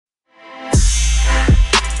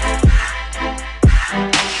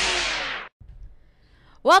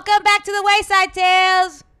Welcome back to the Wayside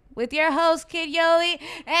Tales with your host, Kid Yoli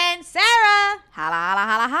and Sarah. Holla, holla,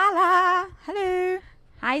 holla, holla. Hello.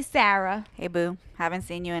 Hi, Sarah. Hey, boo. Haven't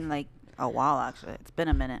seen you in like a while, actually. It's been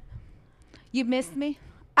a minute. You missed me?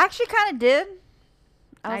 Actually, kind of did.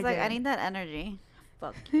 I was I like, did. I need that energy.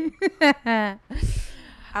 Fuck you. I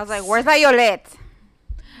was like, where's that Yolette?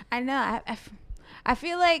 I know. I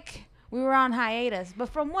feel like we were on hiatus, but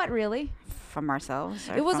from what, really? From ourselves?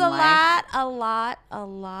 Or It was from a life?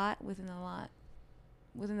 lot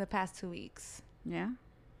within the past 2 weeks. Yeah.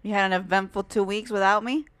 You had an eventful 2 weeks without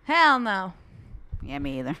me? Hell no. Yeah,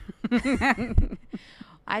 me either.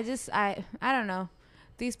 I don't know.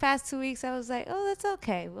 These past 2 weeks, I was like, oh, that's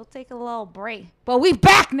okay. We'll take a little break. But we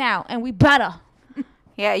back now, and we better.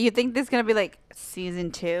 Yeah, you think this is going to be like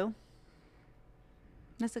season 2?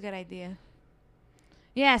 That's a good idea.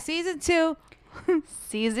 Yeah, season 2.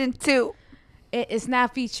 Season 2. It's now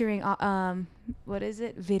featuring, what is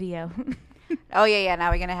it? Video. Oh, yeah. Now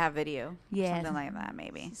we're going to have video. Yeah. Something like that,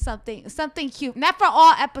 maybe. Something cute. Not for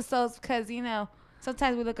all episodes, because,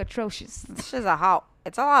 sometimes we look atrocious. It's a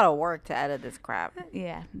lot of work to edit this crap.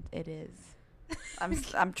 Yeah, it is.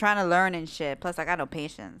 I'm trying to learn and shit. Plus, I got no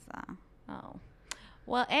patience. Oh.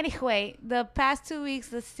 Well, anyway, the past 2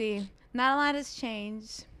 weeks, let's see. Not a lot has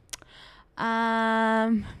changed.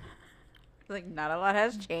 Like, not a lot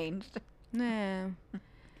has changed. No.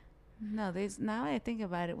 No, now I think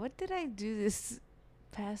about it. What did I do this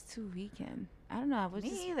past 2 weekend? I don't know. I was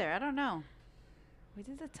Me either. I don't know. Where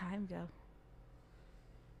did the time go?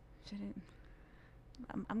 Shouldn't.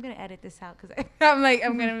 I'm gonna edit this out because I'm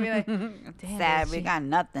gonna be like, damn, sad. bitch, We got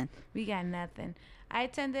nothing. we got nothing. I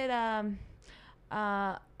attended a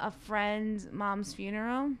friend's mom's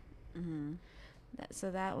funeral. Mm-hmm. So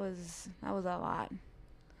that was a lot.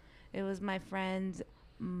 It was my friend's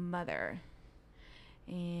mother,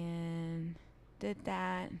 and did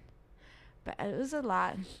that, but it was a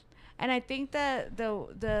lot. And I think that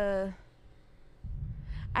the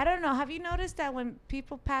I don't know. Have you noticed that when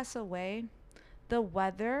people pass away, the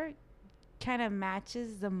weather kind of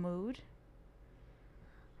matches the mood?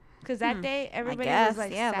 Because that day everybody was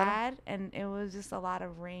like sad, and it was just a lot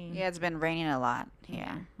of rain. Yeah, it's been raining a lot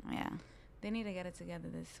here. Yeah. They need to get it together,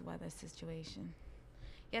 this weather situation.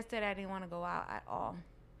 Yesterday, I didn't want to go out at all.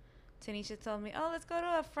 Tanisha told me, oh, let's go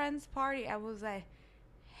to a friend's party. I was like,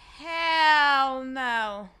 hell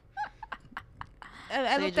no.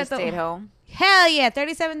 I So you just stayed home? Hell yeah,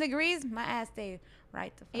 37 degrees. My ass stayed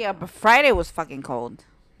right the fuck Yeah, home. but Friday was fucking cold.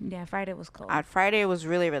 Yeah, Friday was cold. Friday it was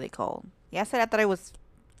really, really cold. Yesterday I thought it was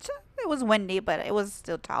windy, but it was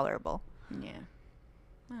still tolerable. Yeah.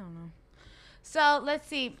 I don't know. So, let's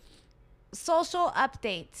see. Social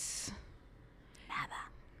updates. Nada.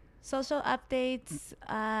 Social updates.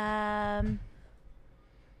 Are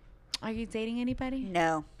you dating anybody?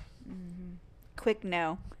 No. Mm-hmm. Quick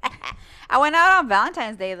no. I went out on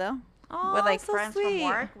Valentine's Day though. Oh, with like so friends sweet. from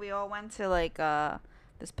work. We all went to like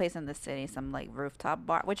this place in the city, some like rooftop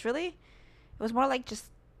bar, which really it was more like just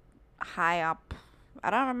high up. I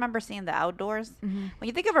don't remember seeing the outdoors. Mm-hmm. When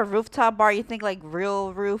you think of a rooftop bar, you think like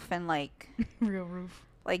real roof and like Real roof.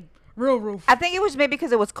 like Real roof. I think it was maybe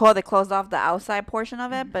because it was cold. They closed off the outside portion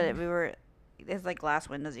of it, but there's like glass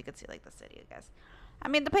windows. You could see like the city, I guess. I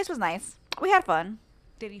mean, the place was nice. We had fun.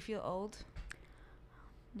 Did you feel old?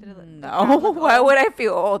 Did it No, why would I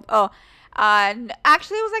feel old? Oh,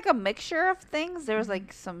 actually, it was like a mixture of things. There was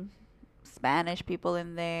like some Spanish people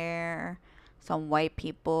in there, some white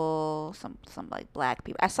people, some like black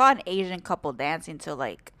people. I saw an Asian couple dancing to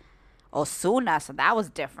like Osuna, so that was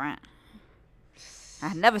different. I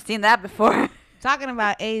had never seen that before. Talking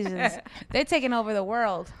about Asians, they're taking over the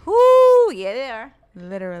world. Whoo, yeah, they are.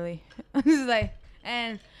 Literally. It's like,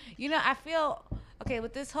 and I feel okay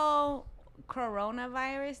with this whole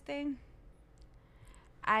coronavirus thing.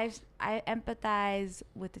 I empathize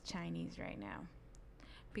with the Chinese right now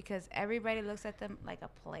because everybody looks at them like a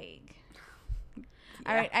plague. Yeah.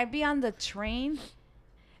 All right, I'd be on the train,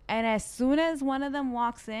 and as soon as one of them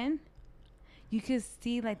walks in, you could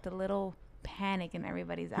see like the little panic in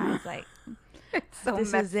everybody's eyes, like So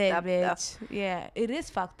this messed is it, up, bitch. Yeah, it is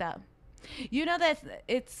fucked up. You know that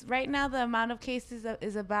it's right now the amount of cases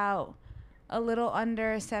is about a little under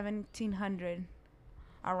 1,700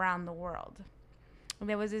 around the world.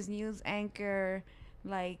 There was this news anchor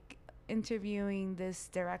like interviewing this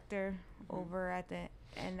director over at the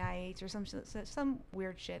NIH or some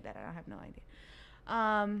weird shit that I have no idea.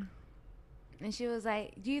 And she was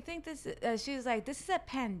like, "Do you think this?" She was like, "This is a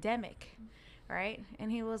pandemic." Right? And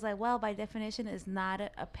he was like, well, by definition, it's not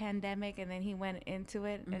a pandemic. And then he went into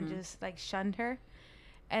it and just like shunned her.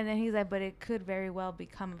 And then he's like, but it could very well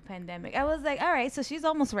become a pandemic. I was like, all right, so she's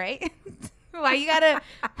almost right. Why you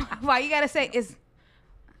gotta say is?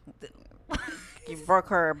 You broke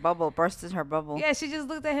her bubble, bursted her bubble. Yeah, she just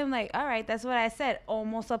looked at him like, all right, that's what I said.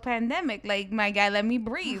 Almost a pandemic. Like, my guy, let me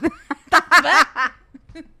breathe.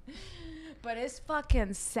 But it's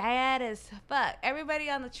fucking sad as fuck. Everybody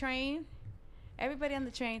on the train. And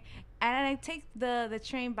I take the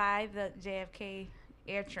train by the JFK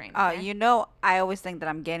air train. Oh, okay? you know, I always think that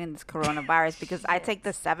I'm getting this coronavirus because I take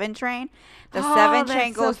the 7 train. The Oh, 7 that's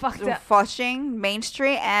train so goes fucked through up. Flushing, Main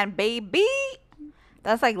Street, and baby,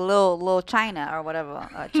 that's like little China or whatever,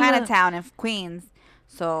 Chinatown in Queens.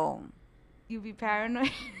 So You be paranoid.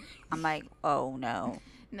 I'm like, oh no,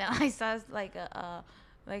 No, I saw like an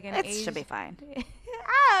it Asian. should be fine.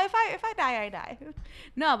 If I die, I die.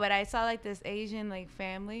 No, but I saw like this Asian like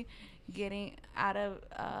family getting out of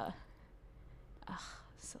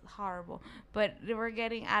so horrible. But they were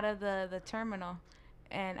getting out of the terminal,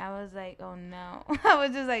 and I was like, oh no. I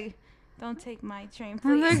was just like, don't take my train,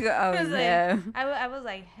 please. Oh I was no. like, I was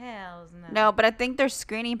like, hell's no. No, but I think they're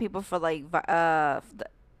screening people for like not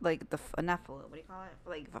flu, what do you call it?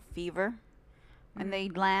 Like fever when they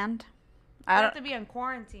land. You I have don't. to be on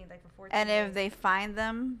quarantine like for 14 And days. if they find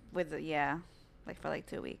them with like for like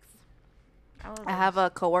 2 weeks. was I like, have a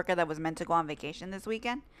coworker that was meant to go on vacation this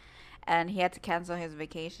weekend, and he had to cancel his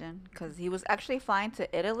vacation because he was actually flying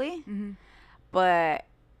to Italy, Mhm. but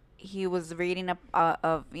he was reading up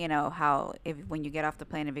of how if when you get off the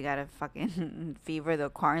plane, if you got a fucking fever, they'll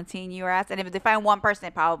quarantine your ass, and if they find one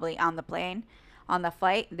person probably on the plane. On the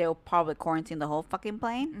flight, they'll probably quarantine the whole fucking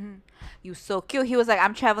plane. Mhm. You so cute. He was like,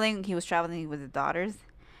 I'm traveling. He was traveling with his daughters.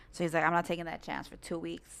 So he's like, I'm not taking that chance for 2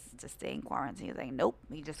 weeks to stay in quarantine. He's like, nope.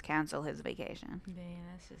 He just canceled his vacation. Damn,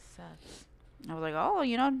 that just sucks. I was like, oh,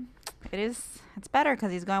 it's better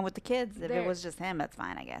because he's going with the kids. If There- it was just him, that's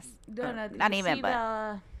fine, I guess. No, Or no, did not you even, see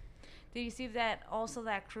but. did you see that also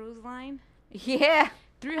that cruise line? Yeah.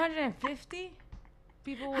 350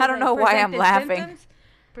 people. I don't know why I'm laughing.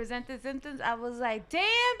 Presented symptoms. I was like, damn,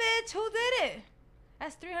 bitch, who did it?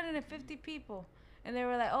 That's 350 people. And they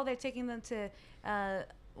were like, oh, they're taking them to,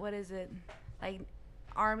 what is it? Like,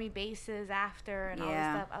 army bases after and all this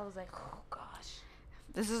Yeah. stuff. I was like, oh, gosh.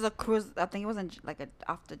 This is a cruise. I think it was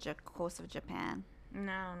off the coast of Japan.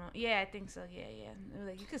 No. Yeah, I think so. Yeah. It was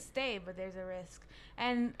like, you could stay, but there's a risk.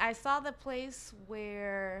 And I saw the place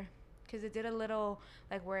where, because it did a little,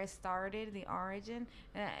 like, where it started, the origin.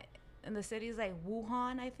 And the city's like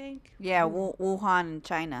Wuhan, I think. Yeah, Wuhan,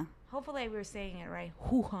 China. Hopefully we were saying it right.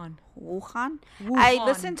 Wuhan. Wuhan? Wuhan. I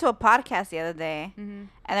listened to a podcast the other day, Mm-hmm.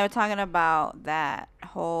 and they were talking about that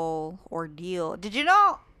whole ordeal. Did you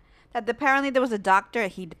know that apparently there was a doctor?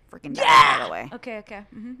 He freaking died, by the way. Okay.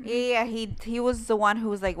 Mm-hmm. Yeah, he was the one who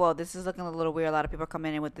was like, well, this is looking a little weird. A lot of people are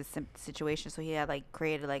coming in with this situation. So he had like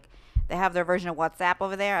created like, they have their version of WhatsApp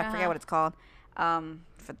over there. I forget what it's called,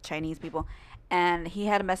 for Chinese people. And he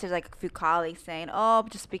had a message like a few colleagues saying, oh,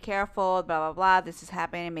 just be careful, blah, blah, blah. This is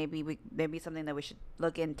happening. Maybe something that we should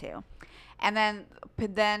look into. And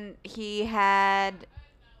then he had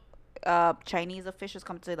Chinese officials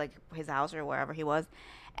come to like his house or wherever he was.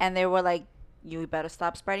 And they were like, you better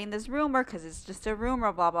stop spreading this rumor because it's just a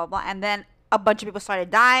rumor, blah, blah, blah. And then a bunch of people started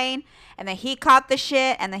dying. And then he caught the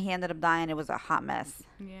shit. And then he ended up dying. It was a hot mess.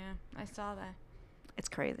 Yeah, I saw that. It's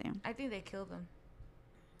crazy. I think they killed him.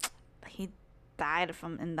 He died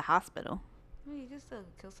in the hospital. Well, you can still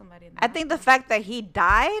kill somebody. In I think the fact that he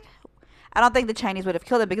died, I don't think the Chinese would have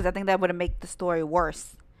killed him because I think that would have made the story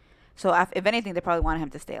worse. So if anything, they probably wanted him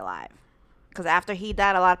to stay alive. Because after he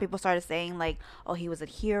died, a lot of people started saying like, "Oh, he was a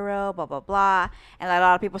hero," blah blah blah, and a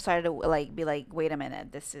lot of people started to like be like, "Wait a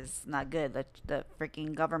minute, this is not good. The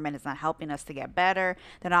freaking government is not helping us to get better.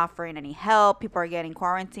 They're not offering any help. People are getting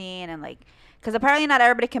quarantined and like." Because apparently not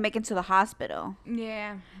everybody can make it to the hospital.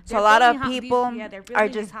 Yeah. So a lot of building people they're are building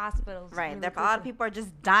just these hospitals. right. really A lot of quickly. people are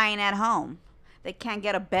just dying at home. They can't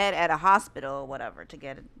get a bed at a hospital or whatever to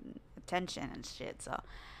get attention and shit. So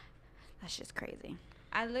that's just crazy.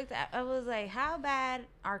 I was like, how bad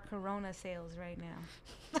are Corona sales right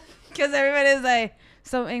now? Because everybody's like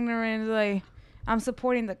so ignorant. Like, I'm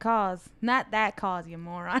supporting the cause, not that cause, you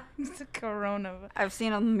moron. It's the Corona. I've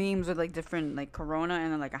seen memes with like different like Corona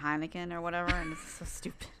and then like a Heineken or whatever, and it's so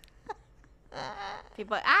stupid.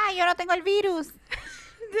 People, yo no tengo el virus.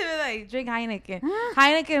 They're like, drink Heineken.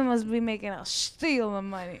 Heineken must be making a steal of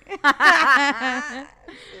money.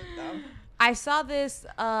 I saw this.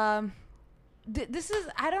 This is,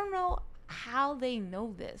 I don't know how they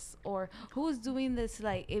know this or who's doing this.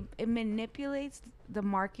 Like, it manipulates the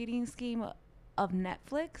marketing scheme of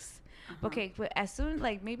Netflix. Okay, but as soon,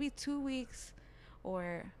 like maybe 2 weeks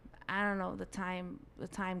or I don't know the time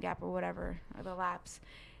gap or whatever, or the lapse.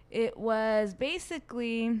 It was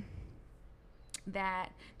basically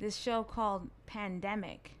that this show called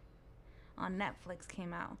Pandemic on Netflix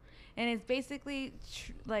came out, and it's basically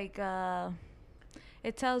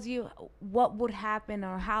it tells you what would happen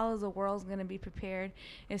or how the world's gonna be prepared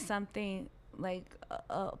if something like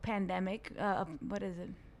a pandemic. What is it?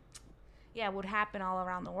 Yeah, would happen all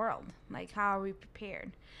around the world. Like, how are we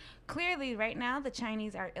prepared? Clearly, right now, the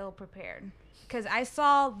Chinese are ill prepared. Because I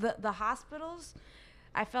saw the hospitals.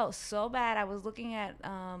 I felt so bad. I was looking at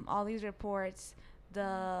all these reports.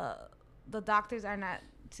 The doctors are not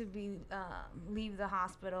to be leave the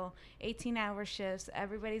hospital. 18-hour shifts.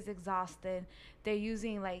 Everybody's exhausted. They're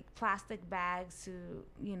using like plastic bags to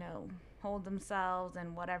hold themselves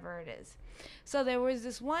and whatever it is. So there was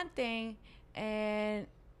this one thing, and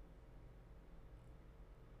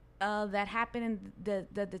that happened in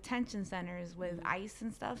the detention centers with ICE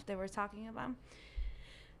and stuff. They were talking about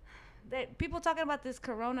that people talking about this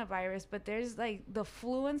coronavirus, but there's like the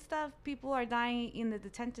flu and stuff. People are dying in the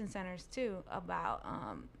detention centers too, about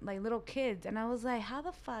like little kids. And I was like, how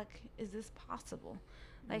the fuck is this possible?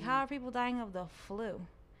 Like, how are people dying of the flu?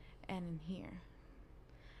 And in here,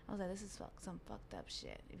 I was like, this is some fucked up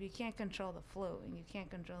shit. If you can't control the flu and you can't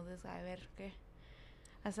control this, a ver qué,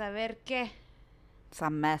 a saber qué. It's a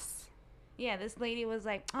mess. Yeah, this lady was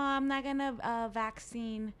like, oh, I'm not gonna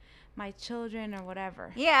vaccine my children or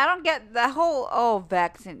whatever. Yeah, I don't get the whole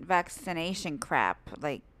vaccination crap.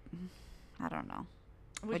 Like, I don't know.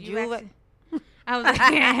 Would you I was like,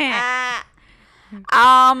 I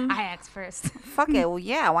asked first. Fuck it. Well,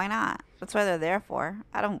 yeah, why not? That's what they're there for.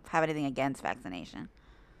 I don't have anything against vaccination.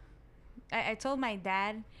 I told my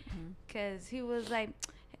dad, because he was like,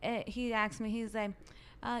 he asked me, he's like,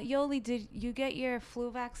 Yoli, did you get your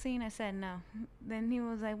flu vaccine? I said no. Then he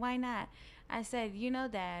was like, why not? I said,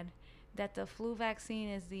 Dad, that the flu vaccine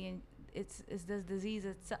is it's the disease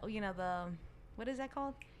itself. The, what is that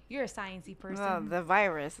called? You're a sciencey person. Well, the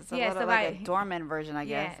virus. It's a little like a dormant version, I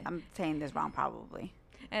guess. Yeah. I'm saying this wrong, probably.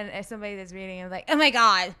 And as somebody that's reading is like, oh my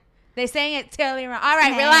God, they're saying it totally wrong. All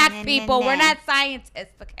right, relax, people. We're not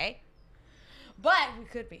scientists, okay? But we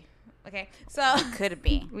could be. Okay, so could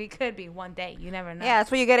be. We could be one day. You never know. Yeah, that's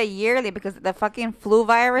why you get a yearly, because the fucking flu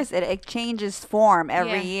virus, it changes form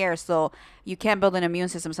every year. So you can't build an immune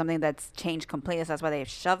system, something that's changed completely. So that's why they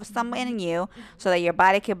shove some in you so that your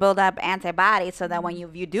body can build up antibodies, so that when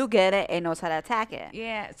you do get it, it knows how to attack it.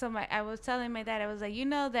 Yeah. So I was telling my dad, I was like,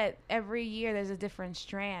 that every year there's a different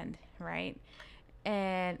strand, right?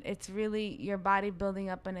 And it's really your body building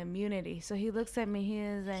up an immunity. So he looks at me. He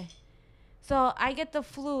is like, so I get the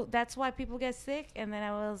flu. That's why people get sick. And then I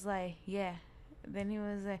was like, yeah. Then he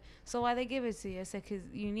was like, so why they give it to you? I said, because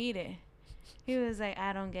you need it. He was like,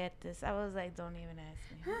 I don't get this. I was like, don't even ask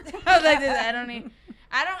me. I was like,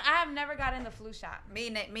 I have never gotten the flu shot.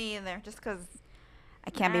 Me either. Just because I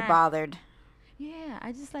can't be bothered. Yeah,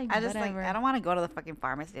 I just I don't want to go to the fucking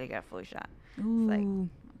pharmacy to get a flu shot. Ooh. It's like,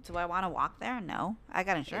 do I want to walk there? No. I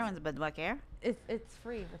got insurance, but do I care? It's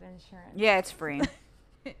free with insurance. Yeah, it's free.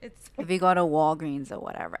 If you go to Walgreens or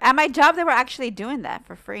whatever. At my job, they were actually doing that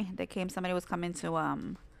for free. Somebody was coming to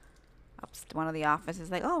one of the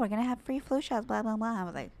offices, like, oh, we're gonna have free flu shots, blah blah blah. I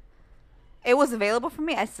was like, it was available for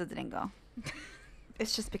me. I still didn't go.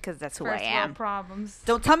 It's just because that's who I am. World problems.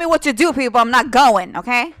 Don't tell me what to do, people. I'm not going.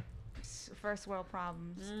 Okay. First world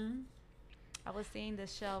problems. I was seeing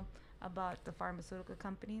this show about the pharmaceutical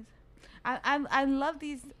companies. I love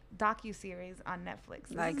these docuseries on Netflix.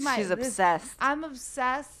 She's obsessed. I'm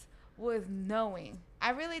obsessed with knowing.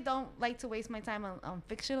 I really don't like to waste my time on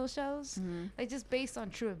fictional shows. Like, just based on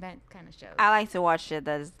true event kind of shows. I like to watch shit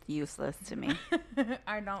that is useless to me.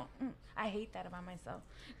 I don't. I hate that about myself.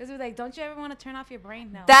 Because it's like, don't you ever want to turn off your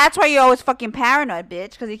brain? No. That's why you're always fucking paranoid,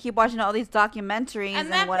 bitch. Because you keep watching all these documentaries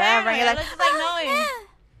and whatever. And you're like, knowing.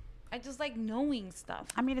 I just like knowing stuff.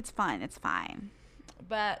 I mean, it's fun. It's fine.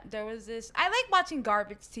 But there was this. I like watching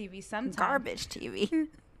garbage TV sometimes. Garbage TV.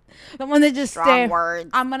 The one that just strong words.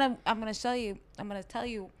 I'm gonna show you. I'm gonna tell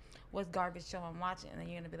you what garbage show I'm watching, and then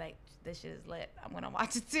you're gonna be like, "This shit is lit. I'm gonna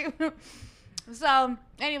watch it too." So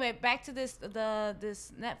anyway, back to this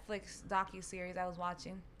Netflix docu-series I was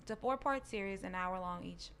watching. It's a 4-part series, an hour long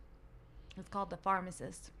each. It's called The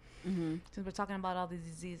Pharmacist. Since we're talking about all these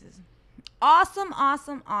diseases, awesome.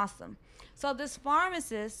 So this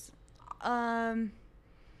pharmacist,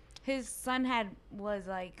 his son was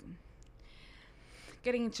like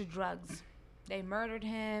getting into drugs. They murdered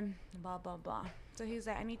him, blah blah blah. So he's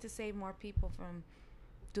like, I need to save more people from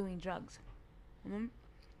doing drugs.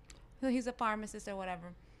 So he's a pharmacist or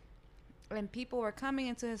whatever. And people were coming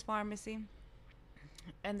into his pharmacy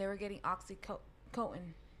and they were getting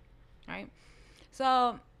oxycodone, right?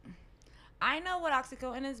 So I know what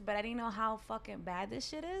oxycodone is, but I didn't know how fucking bad this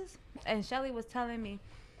shit is. And Shelly was telling me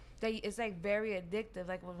that it's like very addictive.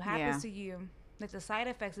 Like what happens to you, like the side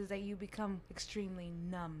effects is that you become extremely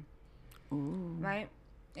numb. Ooh. Right?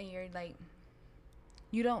 And you're like,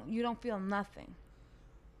 you don't feel nothing.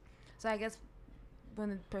 So I guess when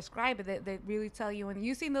they prescribe it, they really tell you. When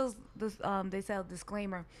you see those they say a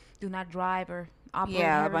disclaimer: do not drive or operate a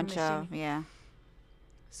heavy bunch machine. of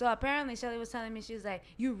So apparently, Shelly was telling me, she was like,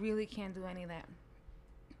 you really can't do any of that.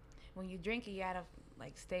 When you drink it, you gotta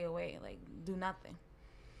like stay away, like do nothing.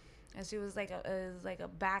 And she was like, it was like a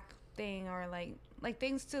back thing or like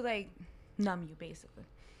things to like numb you basically.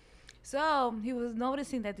 So he was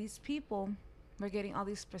noticing that these people were getting all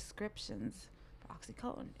these prescriptions for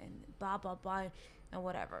oxycodone and blah blah blah and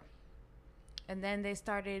whatever. And then they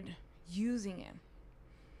started using it.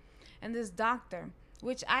 And this doctor,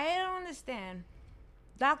 which I don't understand.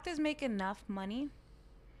 Doctors make enough money.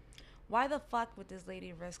 Why the fuck would this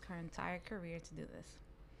lady risk her entire career to do this?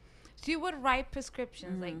 She would write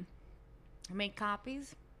prescriptions, like make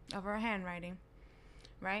copies of her handwriting,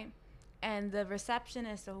 right? And the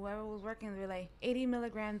receptionist or whoever was working, they were like 80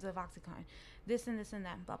 milligrams of Oxycontin, this and this and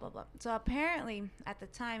that, blah, blah, blah. So apparently, at the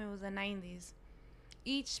time, it was the 90s,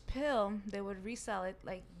 each pill, they would resell it.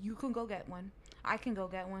 Like, you can go get one. I can go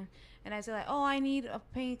get one. And I said, like, oh, I need a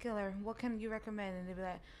painkiller. What can you recommend? And they'd be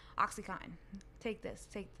like, Oxycontin. Take this.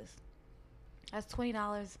 Take this. That's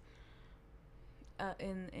 $20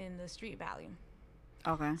 in the street value.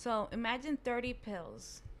 Okay. So imagine 30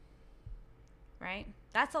 pills, right?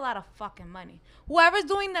 That's a lot of fucking money. Whoever's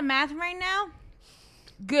doing the math right now,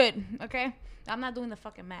 good, okay? I'm not doing the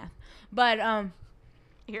fucking math. But,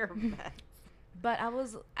 you're a mess. But I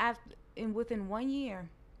was, within 1 year,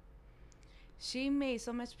 she made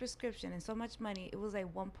so much prescription and so much money. It was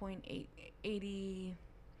like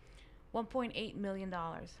 $1.8 million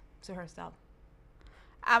to herself.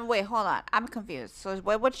 Wait, hold on. I'm confused. So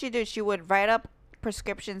what would she do? She would write up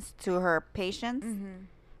prescriptions to her patients? Mm-hmm.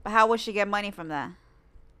 But how would she get money from that?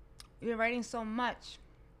 You're writing so much.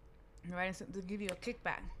 You're writing to give you a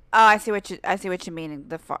kickback. Oh, I see what you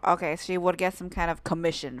mean. Okay, she would get some kind of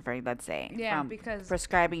commission for, let's say, from because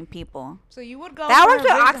prescribing people. So you would go. That works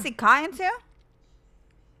with Oxycontin too.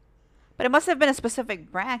 But it must have been a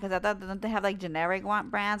specific brand, because I thought, don't they have like generic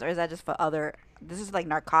brands, or is that just for other? This is like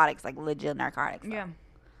narcotics, like legit narcotics. Yeah.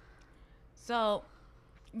 So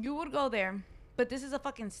you would go there, but this is a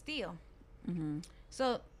fucking steal. Mm-hmm.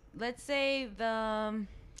 So let's say the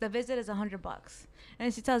visit is $100,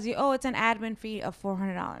 and she tells you, oh, it's an admin fee of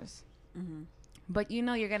 $400. Mm-hmm. But you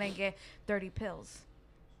know you're gonna get 30 pills.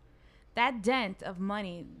 That dent of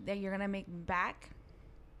money that you're gonna make back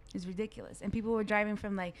is ridiculous. And people were driving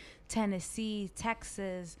from like Tennessee,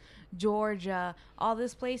 Texas, Georgia, all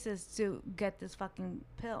these places to get this fucking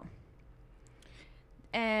pill.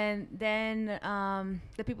 And then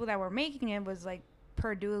the people that were making it was like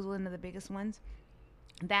Purdue is one of the biggest ones.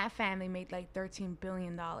 That family made like $13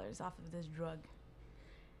 billion off of this drug,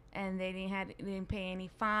 and they didn't pay any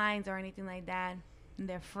fines or anything like that, and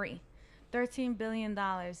they're free. $13 billion,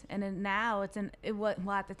 and then now at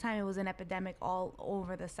the time it was an epidemic all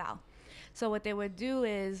over the South. So what they would do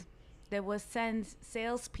is they would send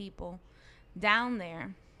salespeople down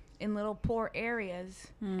there in little poor areas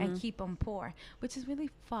and keep them poor, which is really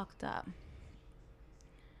fucked up.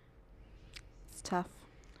 It's tough.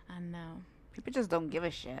 I know. People just don't give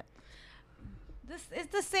a shit.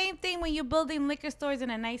 It's the same thing when you're building liquor stores in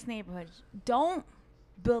a nice neighborhood. Don't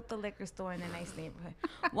build the liquor store in a nice neighborhood.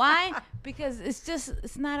 Why? Because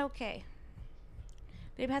it's not okay.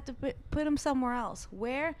 They'd have to put them somewhere else.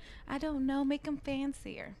 Where? I don't know. Make them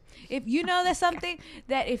fancier. If you know there's something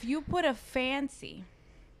that if you put a fancy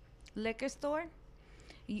liquor store,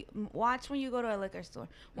 watch when you go to a liquor store.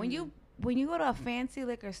 When you go to a fancy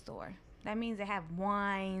liquor store, that means they have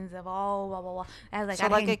wines of all blah blah blah. As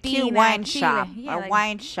like a cute wine shop,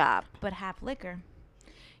 wine shop, but have liquor.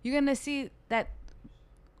 You're gonna see that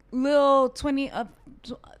little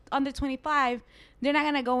under 25. They're not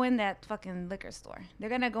gonna go in that fucking liquor store. They're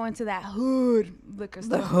gonna go into that hood liquor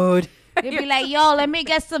store. The hood. They'll be like, "Yo, let me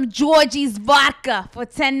get some Georgie's vodka for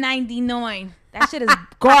 $10.99." That shit is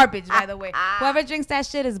garbage, by the way. Whoever drinks that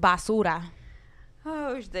shit is basura.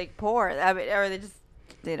 Oh, they pour. I mean, or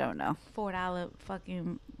they don't know. $4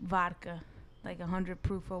 fucking vodka, like 100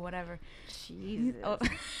 proof or whatever. Jesus. Oh,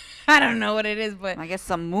 I don't know what it is, but I guess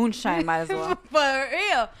some moonshine might as well. For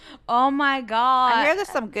real. Oh my god. I hear there's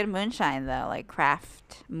some good moonshine though, like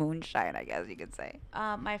craft moonshine, I guess you could say.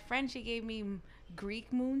 My friend, she gave me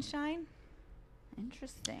Greek moonshine.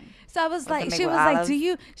 Interesting. So I was What's it like, make she with was like, olives? do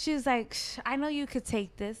you? She was like, I know you could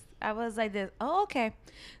take this. I was like, this. Oh, okay.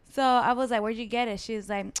 So I was like, where'd you get it? She was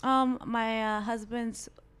like, my husband's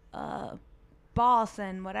boss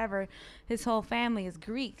and whatever, his whole family is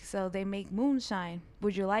Greek, so they make moonshine.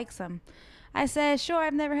 Would you like some? I said, sure.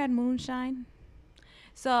 I've never had moonshine.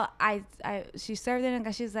 So she served it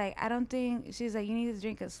and she's like, I don't think. She's like, you need to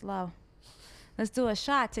drink it slow. Let's do a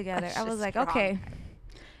shot together. That's I was just like, strong. okay.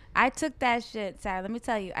 I took that shit, Sarah. Let me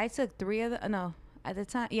tell you, I took three of the no at the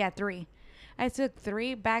time. Yeah, three. I took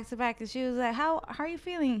three back to back, and she was like, "How are you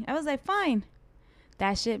feeling?" I was like, "Fine."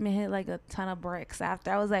 That shit me hit like a ton of bricks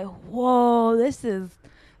after. I was like, "Whoa,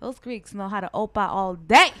 those Greeks know how to opa all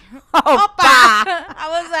day." Opa. I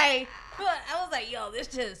was like, "Yo,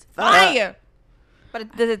 this shit is fire."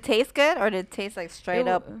 But does it taste good, or did it taste like straight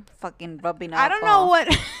up fucking rubbing alcohol? I don't know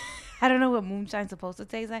what. I don't know what moonshine's supposed to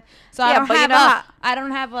taste like. So Yeah, but you know I don't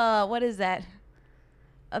have a what is that?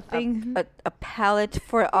 A thing. A palate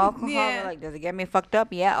for alcohol. Yeah. Like, does it get me fucked up?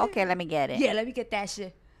 Yeah. Okay, let me get it. Yeah, let me get that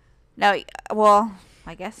shit. No, well,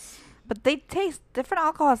 I guess, but they taste different.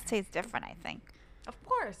 Alcohols taste different. I think. Of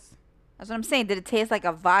course. That's what I'm saying. Did it taste like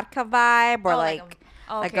a vodka vibe or like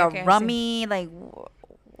a rummy? Like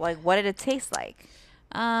what did it taste like?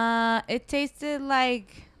 It tasted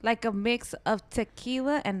like a mix of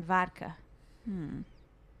tequila and vodka. I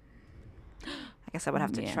guess I would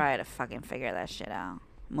have to try to fucking figure that shit out.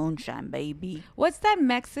 Moonshine, baby. What's that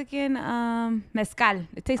Mexican mezcal?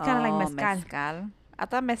 It tastes kind of like mezcal. Mezcal. I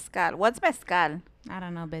thought mezcal. What's mezcal? I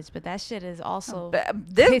don't know, bitch, but that shit is also.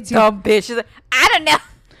 This dumb bitch is like, I don't know.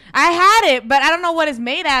 I had it, but I don't know what it's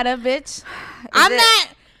made out of, bitch.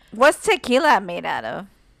 What's tequila made out of?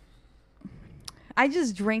 I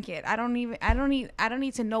just drink it. I don't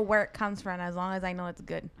need to know where it comes from as long as I know it's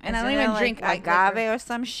good. And I don't even drink like white agave liquor. or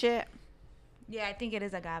some shit. Yeah, I think it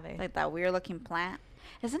is agave. Like that weird looking plant.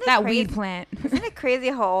 Isn't it that crazy? weed plant. Isn't it crazy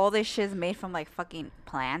how all this shit is made from like fucking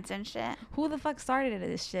plants and shit? Who the fuck started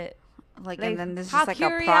this shit? Like and then there's how just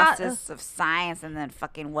like a process of science and then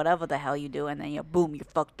fucking whatever the hell you do and then you're boom, you're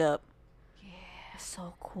fucked up. Yeah.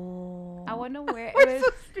 So cool. I wonder where it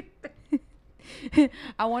was.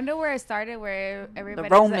 I wonder where it started, where everybody.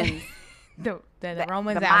 The Romans. Like, the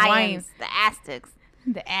Romans, the and Mayans, wine. the Aztecs.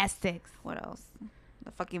 The Aztecs. What else?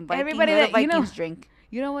 The fucking Vikings. Everybody what that do Vikings drink.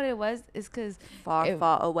 You know what it was? It's because far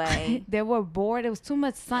away. They were bored. It was too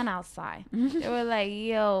much sun outside. They were like,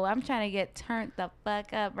 "Yo, I'm trying to get turned the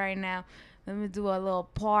fuck up right now. Let me do a little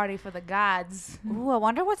party for the gods." Ooh, I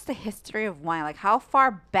wonder what's the history of wine. Like, how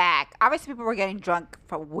far back? Obviously, people were getting drunk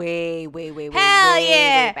for way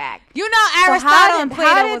back. You know, Aristotle and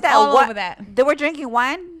Plato was all over that. They were drinking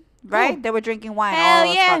wine, right? Ooh. They were drinking wine. Hell all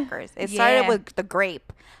those yeah. fuckers. It started with the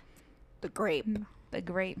grape. The grape. The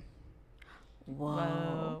grape.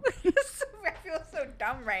 Whoa. I feel so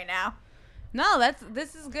dumb right now. No,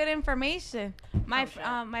 this is good information. My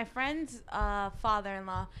friend's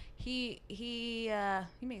father-in-law, he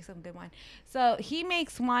makes some good wine. So he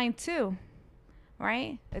makes wine too,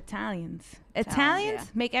 right? Italians yeah.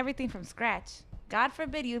 make everything from scratch. God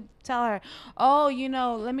forbid you tell her, oh,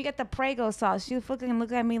 let me get the Prego sauce. She'll fucking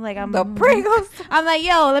look at me like I'm the Prego sauce. I'm like,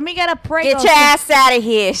 yo, let me get a Prego. Get your ass out of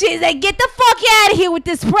here. She's like, get the fuck out of here with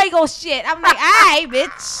this Prego shit. I'm like, alright,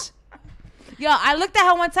 bitch. Yo, I looked at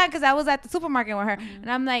her one time because I was at the supermarket with her,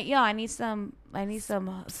 and I'm like, yo, I need some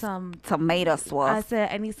tomato sauce. I said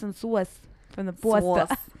I need some sauce from the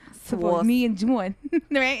pasta. So for me and Juan,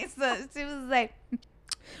 right? So she was like,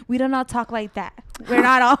 we don't all talk like that. We're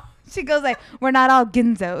not all. She goes like, we're not all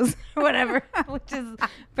ginzos or whatever, which is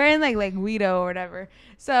very like Guido or whatever.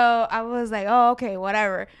 So I was like, oh, okay,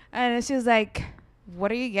 whatever. And then she was like,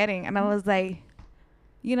 what are you getting? And I was like,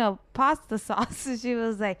 pasta sauce. And she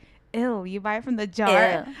was like, ew, you buy it from the jar?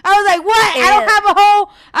 Ew. I was like, what? Ew.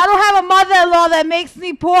 I don't have a mother-in-law that makes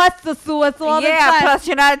me pasta sauce all the time. Yeah, plus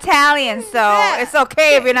you're not Italian, so it's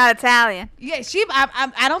okay if you're not Italian. Yeah,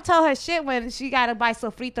 I don't tell her shit when she gotta buy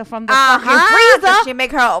sofrito from the fucking freezer. Does she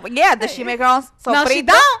make her own? Yeah, does she make her own sofrito? No, she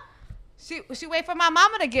don't. She wait for my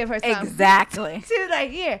mama to give her some. Exactly. She was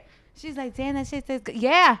like, here. She's like, damn, that shit tastes good.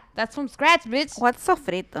 Yeah, that's from scratch, bitch. What's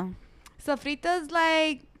sofrito? Sofrito's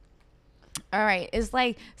like, all right, it's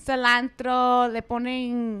like cilantro, le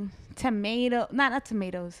ponen tomato, not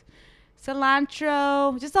tomatoes,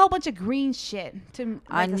 cilantro, just a whole bunch of green shit to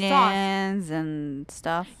like onions and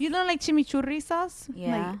stuff. You know, like chimichurri sauce?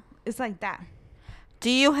 Yeah. It's like that. Do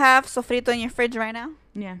you have sofrito in your fridge right now?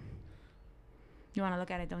 Yeah. You want to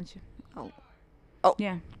look at it, don't you? Oh. Oh,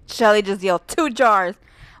 Yeah. Shelly just yelled 2 jars.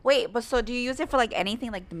 Wait, but so do you use it for like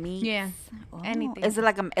anything, like the meat? Yeah. Oh, Anything. Is it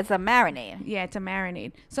like it's a marinade? Yeah, it's a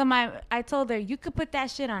marinade. So I told her you could put that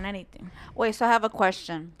shit on anything. Wait, so I have a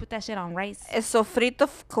question. Put that shit on rice. Is sofrito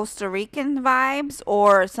Costa Rican vibes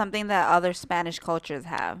or something that other Spanish cultures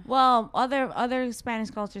have? Well, other Spanish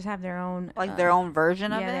cultures have their own Like their own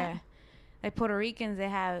version of it? yeah. Like Puerto Ricans, they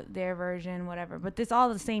have their version, whatever. But it's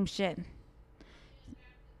all the same shit.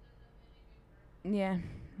 Yeah.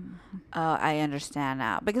 I understand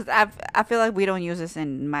now because I feel like we don't use this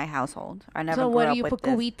in my household. I never So grew what up do you with put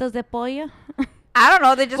this. cubitos de pollo? I don't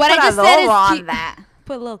know. They just What I put just said is adobo on keep- that.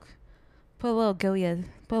 Put a little guillas,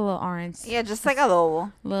 put a little orange. Yeah, just like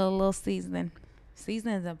adobo. Little seasoning.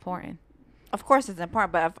 Seasoning is important. Of course, it's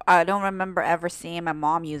important, but I don't remember ever seeing my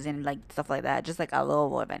mom using like stuff like that. Just like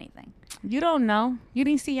adobo, if anything. You don't know. You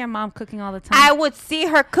didn't see your mom cooking all the time. I would see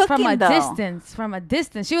her cooking from a though. distance. From a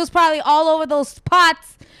distance. She was probably all over those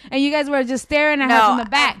pots, and you guys were just staring at her from the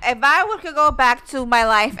back. If I could go back to my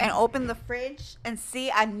life and open the fridge and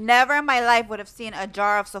see, I never in my life would have seen a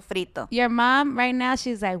jar of sofrito. Your mom right now,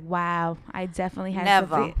 she's like, wow, I definitely had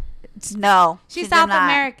Never. sofrito. No, She's she South did not.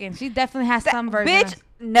 American. She definitely has some version. Bitch, of-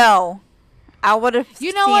 no. I would have.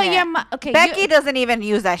 You know seen what? it. Your mom. Okay. Becky doesn't even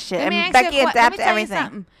use that shit, Let me and ask you Becky a que- let me adapts tell you everything.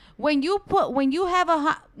 something. When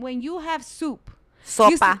you have soup, you see,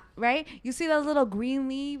 Sopa. right? You see those little green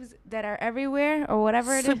leaves that are everywhere or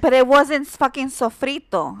whatever it is. But it wasn't fucking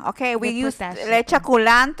sofrito. Okay, we They put used that shit leche there.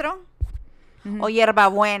 culantro Mhm. or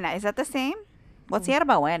hierbabuena. Is that the same? What's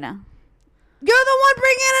hierbabuena? You're the one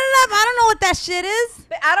bringing it up. I don't know what that shit is.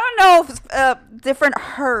 But I don't know if, different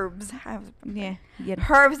herbs. Yeah.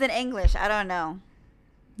 Herbs in English. I don't know.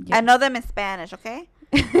 Yeah. I know them in Spanish. Okay,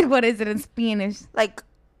 What is it in Spanish? like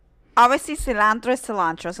obviously cilantro is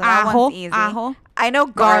cilantro, so that Ajo, one's easy. ajo. I know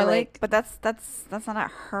garlic, Garlic. but that's not a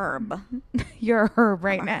herb. You're a herb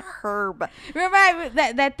right I'm now. a herb. Remember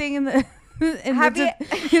that thing in the Have you-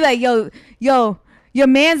 He's like, yo, your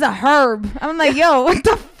man's a herb. I'm like, yo, what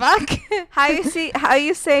the fuck? How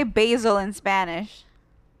you say basil in Spanish?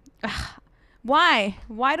 Why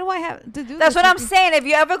do I have to do That's this what I'm with you? saying. If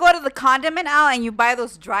you ever go to the condiment aisle and you buy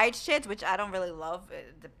those dried shits, which I don't really love,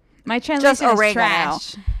 My translation is oregano.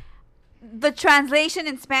 trash. the translation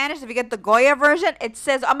in Spanish, if you get the Goya version, it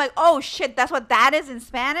says, I'm like, oh shit, that's what that is in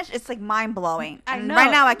Spanish. It's like mind blowing. I And know.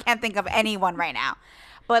 right now, I can't think of anyone right now.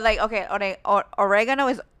 But like, okay, oregano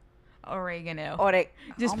is Oregano.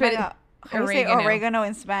 Just Just put put How do you say oregano. oregano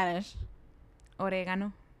in Spanish?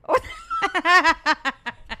 Oregano.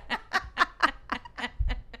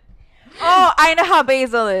 Oh, I know how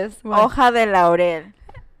basil is. What? Hoja de laurel.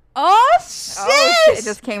 Oh shit! Oh, shit. It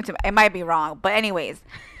just came to me. It might be wrong. But anyways.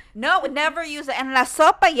 No, never use it. And la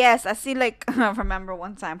sopa, yes. I see like, I remember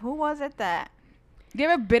one time. Who was it that? You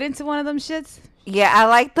ever bit into one of them shits? Yeah, I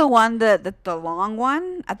like the one, the long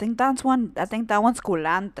one. I think that one's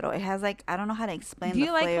culantro. It has like, I don't know how to explain Do you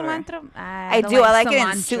the like flavor. cilantro? I don't do. I like it in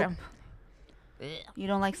cilantro. soup. You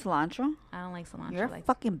don't like cilantro? I don't like cilantro. You're a like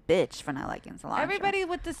fucking bitch for not liking cilantro. everybody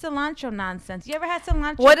with the cilantro nonsense. You ever had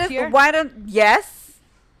cilantro What is, pure? why don't, yes?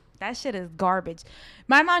 That shit is garbage.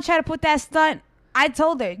 My mom tried to put that stunt. I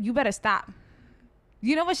told her, you better stop.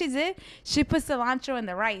 You know what she did? She put cilantro in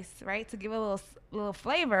the rice, right? To give it a little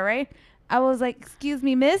flavor, right? I was like, excuse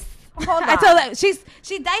me, miss. Hold I on. told her,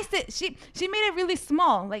 she diced it. She made it really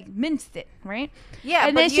small, like minced it, right? Yeah,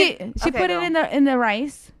 And but then she okay, put go. it in the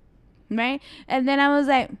rice, right? And then I was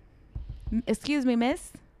like, excuse me,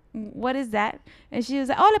 miss, what is that? And she was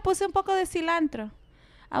like, oh, le puse un poco de cilantro.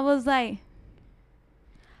 I was like,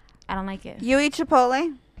 I don't like it. You eat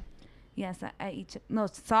Chipotle? Yes, I eat it. No,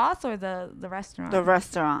 sauce or the restaurant? The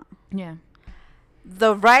restaurant. Yeah.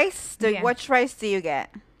 The rice? Yeah. Which rice do you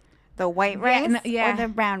get? The white Yeah, rice no, yeah. or the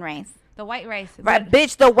brown rice? The white rice. Right,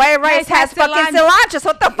 bitch, the white rice has fucking cilantro. So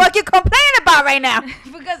what the fuck you complaining about right now?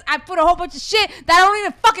 Because I put a whole bunch of shit that I don't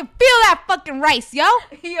even fucking feel that fucking rice, yo.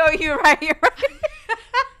 Yo, you're right.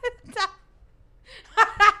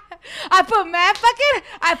 I put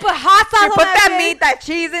I put hot sauce You on put that bitch. meat, that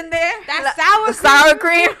cheese in there. That the sour sour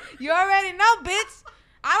cream. You already know, bitch.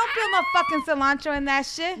 I don't feel no fucking cilantro in that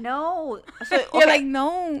shit. No. So, You're okay, like,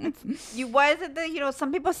 no. why is it that,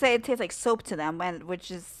 some people say it tastes like soap to them,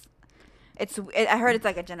 which is, I heard it's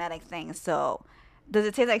like a genetic thing. So, does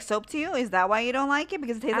it taste like soap to you? Is that why you don't like it?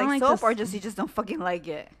 Because it tastes I don't like like soap, the or s- you just don't fucking like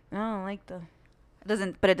it? I don't like the.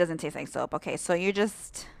 But it doesn't taste like soap. Okay, so you're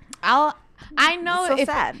just. I know It's so if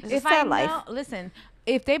sad. It's a if sad I life. know, listen,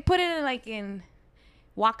 if they put it in like in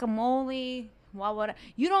guacamole, what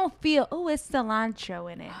you don't feel. Oh, it's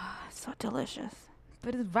cilantro in it, It's so delicious.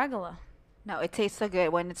 but it's regular. No, it tastes so good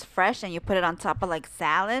when it's fresh and you put it on top of like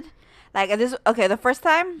salad. Like this. Okay, the first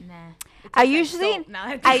time Nah. It I tastes like usually, soap now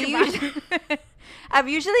that I think about usually, it. I've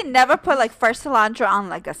usually never put like fresh cilantro on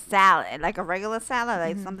like a salad, like a regular salad,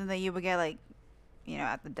 like something that you would get like,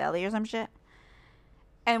 at the deli or some shit.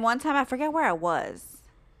 And one time I forget where I was,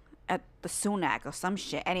 at the Sunac or some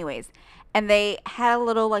shit. Anyways, and they had a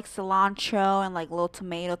little like cilantro and like little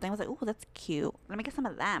tomato thing. I was like, ooh, that's cute. Let me get some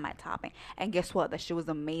of that in my topping. And guess what? That shit was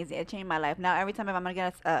amazing. It changed my life. Now every time if I'm gonna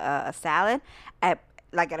get a salad, at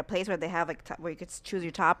like at a place where they have like where you could choose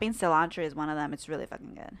your toppings, cilantro is one of them. It's really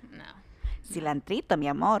fucking good. No. Cilantrito, mi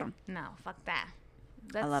amor. No, fuck that.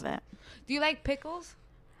 I love it. Do you like pickles?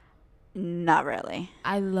 Not really.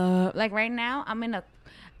 I love, like right now,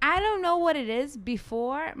 I don't know what it is.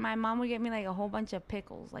 Before, my mom would get me like a whole bunch of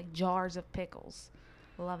pickles, like jars of pickles.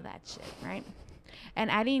 Love that shit, right?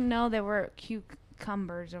 And I didn't know there were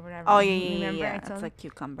cucumbers or whatever. Oh, yeah. It's It's like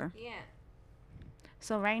cucumber. yeah.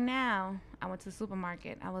 So right now, I went to the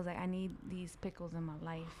supermarket. I was like, I need these pickles in my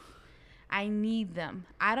life. I need them.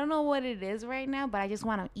 I don't know what it is right now, but I just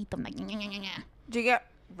want to eat them like Do you get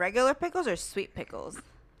regular pickles or sweet pickles?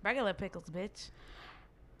 regular pickles, bitch.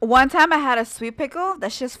 One time I had a sweet pickle.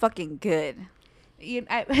 That shit's fucking good. You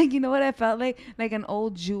know what I felt like an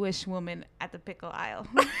old Jewish woman at the pickle aisle.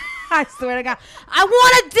 I swear to God, I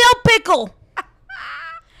want a dill pickle.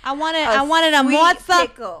 I wanted a sweet mozza.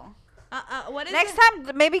 pickle. What is Next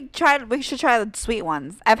it? time, we should try the sweet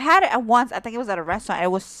ones. I've had it once. I think it was at a restaurant. It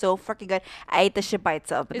was so freaking good. I ate the shit by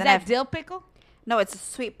itself. But Is then that dill pickle? No, it's a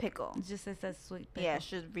sweet pickle. It just says sweet pickle. Yeah, it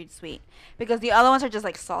should read sweet because the other ones are just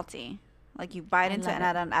like salty. Like you bite into it,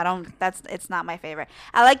 and I don't. It's not my favorite.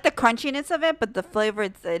 I like the crunchiness of it, but the flavor,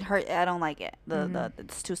 it hurt. I don't like it.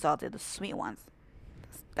 It's too salty. The sweet ones,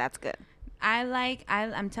 that's good.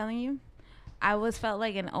 I'm telling you, I always felt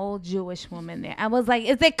like an old Jewish woman there. I was like,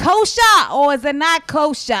 is it kosher or is it not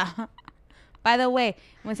kosher? By the way,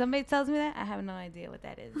 when somebody tells me that, I have no idea what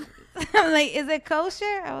that is. I'm like, is it kosher?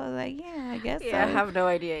 I was like, yeah, I guess so. I have no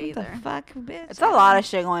idea What either. the fuck, bitch? It's a lot of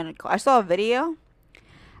shit going on. I saw a video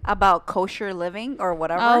about kosher living or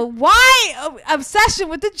whatever. Oh, why obsession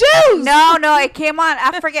with the Jews? No, it came on.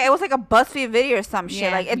 I forget. It was like a BuzzFeed video or some shit.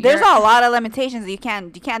 Yeah, Like there's a lot of limitations. You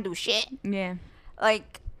can't do shit. Yeah.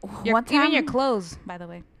 Like one time, even your clothes, by the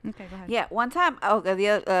way. Okay, go ahead. yeah, one time,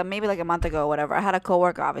 maybe like a month ago or whatever, I had a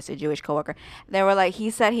coworker, obviously a Jewish coworker. They were like, he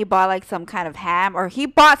said he bought like some kind of ham, or he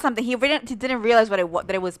bought something. He didn't realize that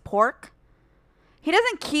it was pork. He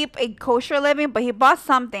doesn't keep a kosher living, but he bought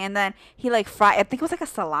something and then he like fried. I think it was like a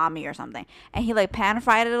salami or something, and he like pan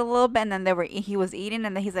fried it a little bit, and then he was eating,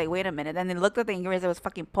 and then he's like, wait a minute. Then he looked at the ingredients, it was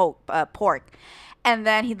fucking pork. And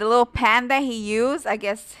then the little pan that he used, I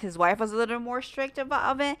guess his wife was a little more strict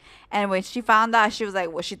about it. And when she found out, she was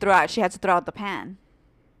like, well, she had to throw out the pan.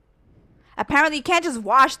 Apparently, you can't just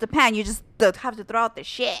wash the pan. You just have to throw out the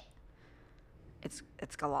shit. It's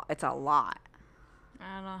a lot. It's a lot.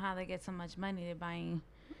 I don't know how they get so much money. They're buying.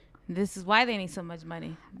 This is why they need so much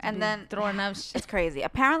money. And then throwing up shit. It's crazy.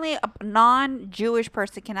 Apparently, a non-Jewish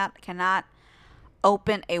person cannot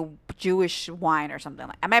open a Jewish wine or something.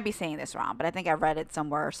 Like I might be saying this wrong, but I think I read it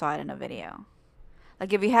somewhere or saw it in a video.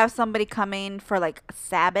 Like if you have somebody coming for like a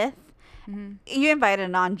Sabbath, you invite a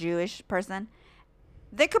non-Jewish person,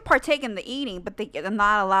 they could partake in the eating, but they're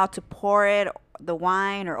not allowed to pour the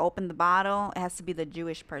wine or open the bottle. It has to be the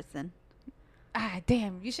Jewish person. Ah,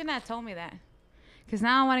 damn! You should not have told me that. Cause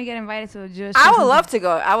now I want to get invited to a Jewish. I would love to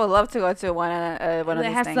go. I would love to go to one of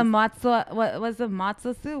these has things. some matzah. What was the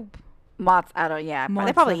matzah soup? I don't. Yeah, they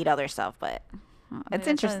Matzah. probably eat other stuff, but it's That's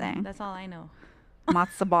interesting. That's all I know.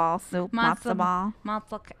 Matzo ball soup. Matzo ball.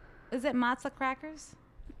 Is it matzah crackers?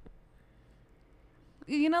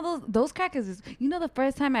 You know those crackers. You know the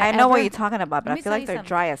first time I know what you're talking about, but Let I me feel tell like you they're something.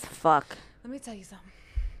 dry as fuck. Let me tell you something.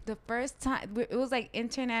 The first time it was like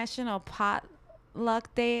International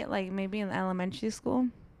Potluck Day, like maybe in elementary school,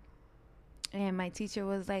 and my teacher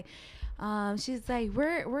was like, she's like,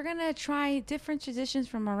 we're gonna try different traditions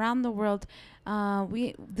from around the world.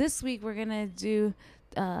 This week we're gonna do,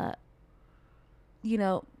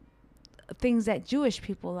 things that Jewish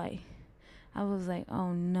people like. I was like,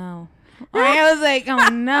 oh no. I was like, oh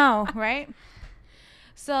no, right?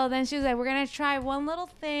 So then she was like, we're going to try one little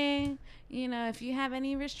thing. If you have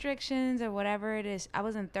any restrictions or whatever it is. I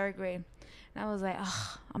was in 3rd grade. And I was like,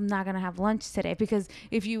 oh, I'm not going to have lunch today. Because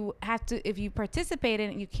if you participate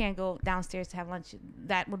in it, you can't go downstairs to have lunch.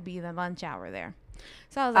 That would be the lunch hour there.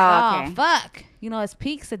 So I was like, okay. Fuck. It's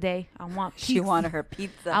pizza day. I want pizza. She wanted her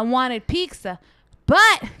pizza. I wanted pizza.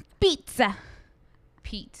 But pizza.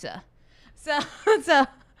 So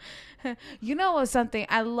You know what's something?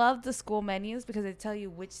 I love the school menus because they tell you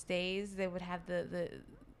which days they would have the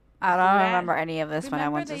I food don't at. remember any of this when I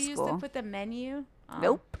Remember went to they used school. to put the menu?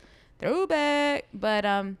 Nope. Throwback. But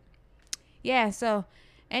yeah, so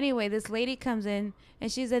anyway, this lady comes in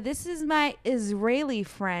and she said, "This is my Israeli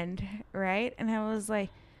friend," right? And I was like,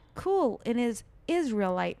 "Cool." And is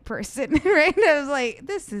Israelite person, right? And I was like,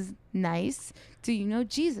 "This is nice. Do you know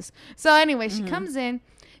Jesus?" So anyway, she comes in.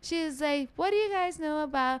 She's like, "What do you guys know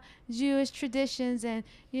about Jewish traditions and,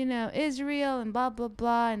 you know, Israel and blah, blah,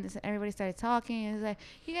 blah?" And this, everybody started talking. And it's like,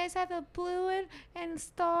 "You guys have the blue and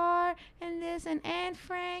star and this and Anne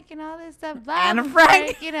Frank and all this stuff." Blah, Anne blah,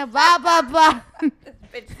 Frank? You know, blah, blah, blah. This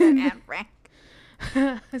bitch said Anne Frank.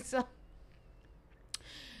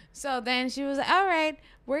 So then she was like, "All right,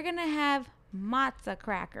 we're going to have matzah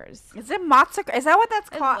crackers." Is it matzah? Is that what that's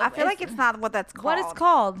called? I feel it's- like it's not what that's called. What it's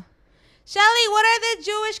called? Shelly, what are the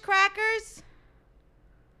Jewish crackers?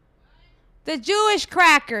 The Jewish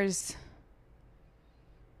crackers.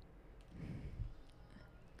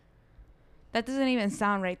 That doesn't even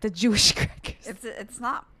sound right. The Jewish crackers. It's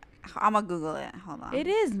not. I'm gonna Google it. Hold on. It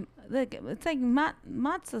is. Look, it's like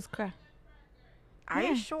matzah's crackers. Are yeah.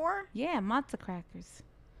 you sure? Yeah, matzah crackers.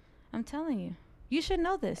 I'm telling you. You should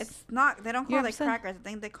know this. It's not. They don't call You're it upset? crackers. I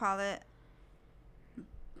think they call it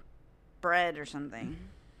bread or something.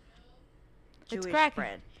 It's Jewish cracker.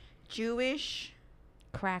 bread. Jewish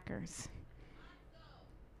Crackers.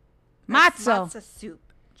 that's Matzo. matzah soup.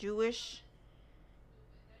 Jewish.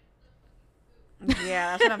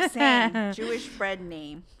 Yeah, that's what I'm saying. Jewish bread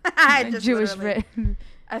name. I just Jewish literally- bread.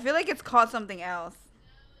 I feel like it's called something else.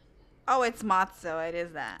 Oh, it's matzo. It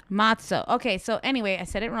is that. Matzo. Okay, so anyway, I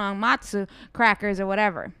said it wrong. Matzo crackers or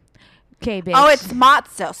whatever. Okay, bitch. Oh, it's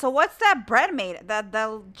matzo. So what's that bread made? That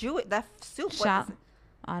soup. What Shal- is it?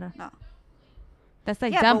 I don't. No. That's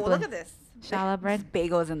like Yeah, but dumpling. look at this. Challah bread.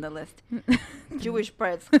 Bagels in the list. Jewish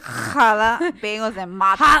breads. Challah, bagels, and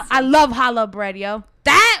matzo. I love challah bread, yo.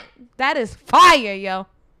 That is fire, yo.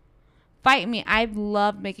 Fight me. I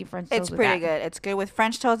love making French toast. It's with pretty that. good. It's good with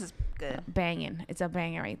French toast. It's good. Banging. It's a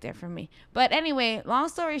banger right there for me. But anyway, long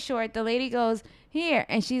story short, the lady goes, "Here,"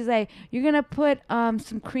 and she's like, "You're gonna put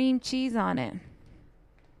some cream cheese on it."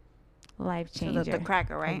 Life So changer. the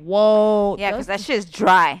cracker, right? Whoa. Yeah, those- because that shit is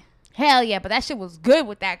dry. hell yeah, but that shit was good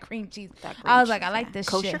with that cream cheese. That I was cream like, I cheese, like yeah. this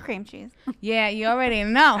Kosher shit. cream cheese. Yeah, you already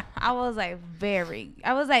know. I was like,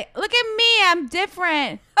 look at me, I'm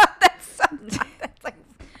different. That's so that's like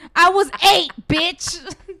I was 8,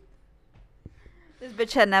 bitch. this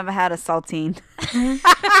bitch had never had a saltine.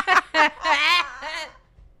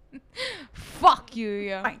 Fuck you,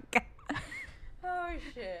 yo. My God. Oh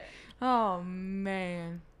shit. Oh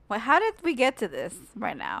man, Well, how did we get to this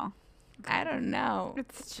right now? I don't know.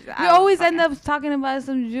 It's just, We always end up talking about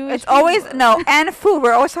some Jewish. It's always people. no and food.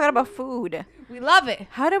 We're always talking about food. We love it.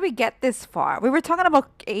 How did we get this far? We were talking about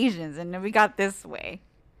Asians, and then we got this way.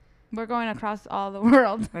 We're going across all the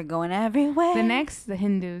world. We're going everywhere. The next, the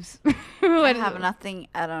Hindus. I What have is it? nothing.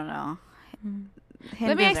 I don't know.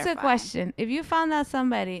 Let me Hindus ask are you a fine. question. If you found out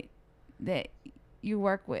somebody that you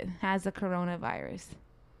work with has the coronavirus,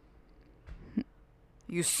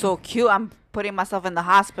 You so cute. I'm putting myself in the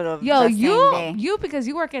hospital. yo, the same day. you because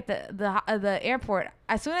you work at the airport.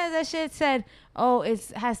 As soon as that shit said, "Oh,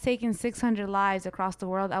 it has taken 600 lives across the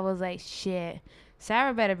world," I was like, "Shit,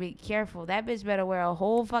 Sarah better be careful. That bitch better wear a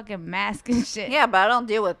whole fucking mask and shit." Yeah, but I don't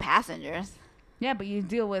deal with passengers. Yeah, but you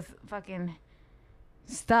deal with fucking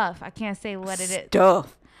stuff. I can't say what it is.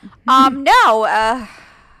 Stuff. No.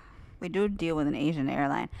 We do deal with an Asian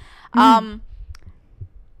airline.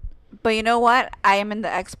 But you know what? I am in the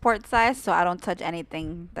export side, so I don't touch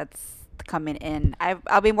anything that's coming in.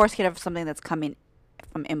 I'll be more scared of something that's coming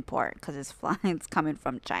from import because it's flying. It's coming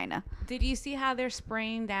from China. Did you see how they're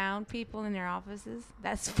spraying down people in their offices?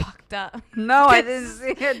 That's fucked up. No, I didn't see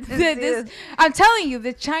it. Didn't see This- it. I'm telling you,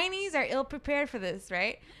 the Chinese are ill prepared for this,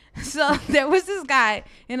 right? So there was this guy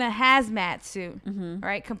in a hazmat suit,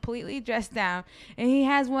 right, completely dressed down, and he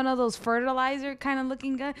has one of those fertilizer kind of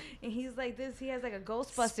looking gun, and he's like this. He has like a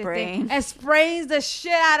Ghostbuster Spraying. thing and sprays the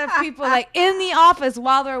shit out of people like in the office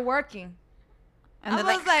while they're working. And I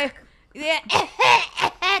they're was like,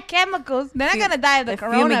 yeah, chemicals. They're not gonna die of the they're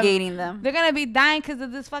corona. fumigating them. They're gonna be dying because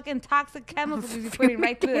of this fucking toxic chemicals you're putting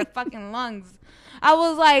right through their fucking lungs. I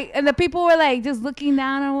was like, and the people were like just looking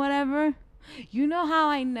down or whatever. You know how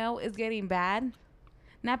I know it's getting bad?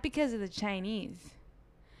 Not because of the Chinese,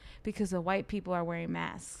 because the white people are wearing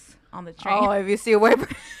masks on the train. Oh, if you see a white,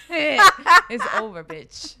 It's over,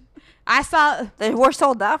 bitch. I saw they were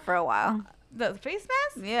sold out for a while. the face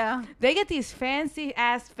masks. Yeah. They get these fancy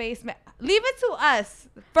ass face masks. Leave it to us,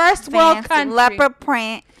 first world Fancy country. leopard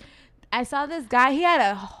print. I saw this guy. He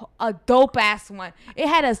had a dope ass one. It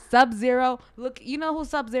had a Sub-Zero. Look, you know who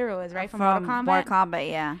Sub-Zero is, right? From Mortal Kombat. Mortal Kombat,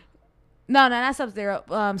 yeah. No, not Sub-Zero.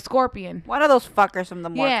 Scorpion. One of those fuckers from the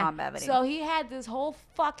Mortal Kombat video. So he had this whole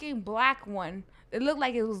fucking black one. It looked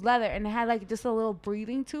like it was leather, and it had like just a little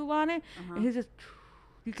breathing tube on it. And he just,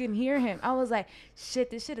 you can hear him. I was like, shit,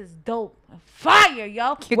 this shit is dope. Fire,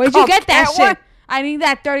 yo. Where'd you get that shit? I need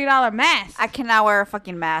that $30 mask. I cannot wear a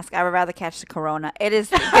fucking mask. I would rather catch the corona. It is.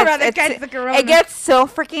 I'd rather catch the corona. It gets so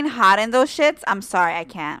freaking hot in those shits. I'm sorry, I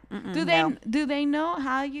can't. Do they know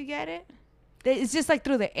how you get it? It's just like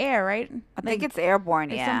through the air, right? I think it's airborne.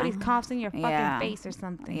 Like yeah. Somebody coughs in your fucking face or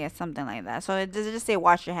something. Yeah, something like that. So it does just say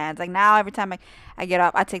wash your hands. Like now, every time I get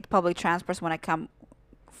up, I take the public transport. So when I come,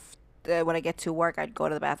 when I get to work, I'd go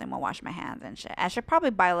to the bathroom and wash my hands and shit. I should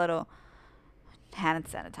probably buy a little hand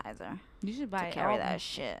sanitizer. You should buy to carry that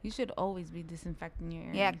shit. You should always be disinfecting your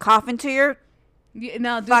area. Yeah, cough into your do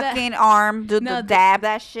fucking arm. Do the dab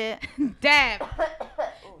that shit. Dab.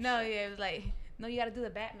 No, yeah, it was like, no, you gotta do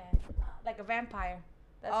the Batman. Like a vampire.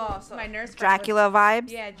 That's so my nurse. Dracula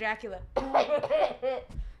vibes? Yeah, Dracula.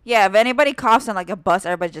 Yeah, if anybody coughs on like a bus,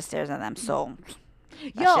 everybody just stares at them. So,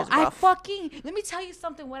 yo, let me tell you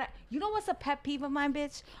something. You know what's a pet peeve of mine,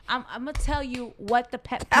 bitch? I'm gonna tell you what the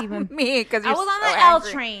pet peeve of me, because I was on the L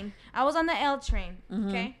train. I was on the L train.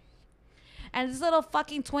 Okay. And this little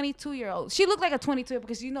fucking 22-year-old. She looked like a 22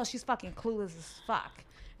 because you know she's fucking clueless as fuck,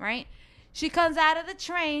 right? She comes out of the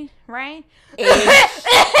train, right?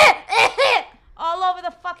 All over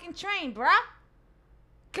the fucking train, bruh.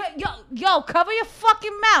 Yo, cover your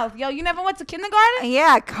fucking mouth. Yo, you never went to kindergarten?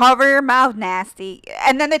 Yeah, cover your mouth, nasty.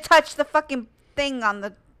 And then they touch the fucking thing on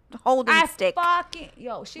the holding stick.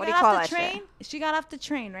 She got off the train. She got off the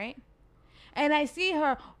train, right? And I see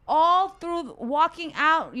her all through walking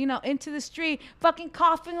out, into the street, fucking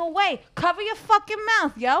coughing away. Cover your fucking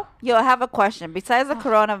mouth, yo. Yo, I have a question. Besides the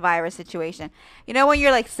coronavirus situation, you know when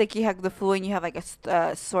you're like sick, you have the flu, and you have like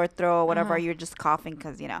a sore throat or whatever, you're just coughing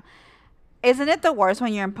because, isn't it the worst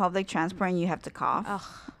when you're in public transport and you have to cough?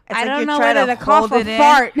 It's I don't know whether to cough or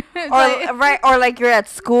fart. or like you're at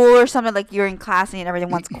school or something, like you're in class and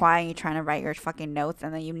everyone's quiet and you're trying to write your fucking notes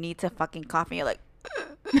and then you need to fucking cough and you're like...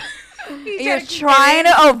 You're trying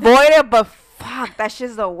to avoid it, but fuck, that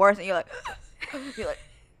shit's the worst. And you're like,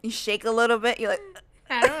 you shake a little bit. You're like,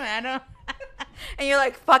 I don't. And you're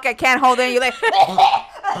like, fuck, I can't hold it. And you're like,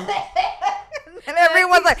 and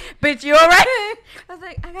everyone's like, bitch, you alright? I was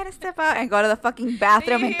like, I gotta step out and go to the fucking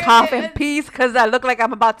bathroom and cough in peace because I look like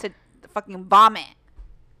I'm about to fucking vomit.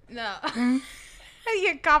 No.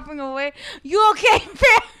 You're coughing away. You okay,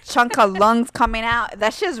 fam? Chunk of lungs coming out.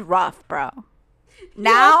 That shit's rough, bro.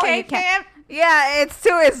 Now you okay, fam? Yeah, it's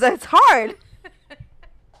hard.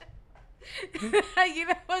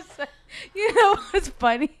 You know what's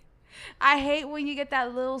funny? I hate when you get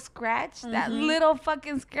that little scratch, that little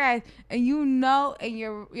fucking scratch, and and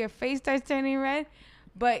your face starts turning red.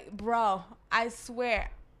 But bro, I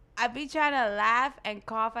swear, I be trying to laugh and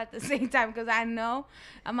cough at the same time because I know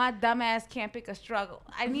my dumb ass can't pick a struggle.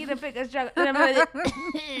 I need to pick a struggle. And I'm like,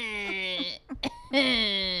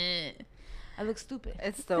 I look stupid.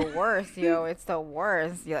 It's the worst, yo. It's the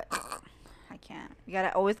worst. You're like, I can't. You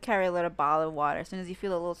gotta always carry a little bottle of water. As soon as you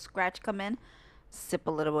feel a little scratch come in, sip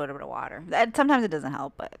a little bit of the water. Sometimes it doesn't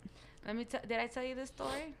help, but. Did I tell you this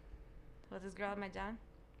story? About this girl I met, John?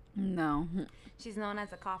 No. She's known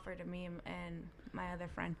as a cougher to me and my other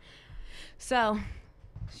friend. So,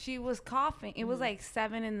 she was coughing. It was like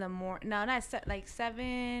 7 in the morning. No, not like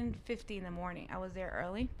 7:50 in the morning. I was there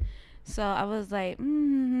early. So I was like,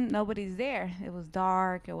 nobody's there. It was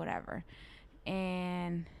dark or whatever.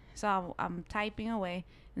 And so I'm typing away.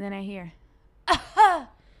 And then I hear,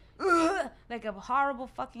 like a horrible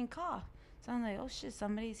fucking cough. So I'm like, oh shit,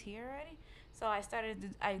 somebody's here already? So I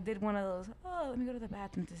did one of those, let me go to the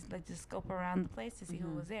bathroom to just scope around the place to see who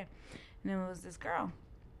was there. And it was this girl.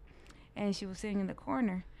 And she was sitting in the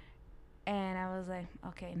corner. And I was like,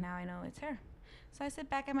 okay, now I know it's her. So I sit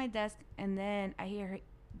back at my desk and then I hear her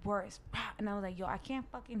worse. And I was like, yo, I can't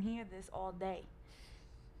fucking hear this all day.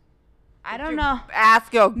 I don't know.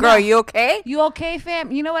 Ask your girl, you okay? You okay,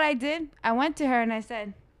 fam? You know what I did? I went to her and I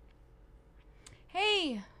said,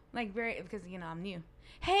 hey, like because, I'm new.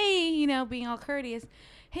 Hey, being all courteous.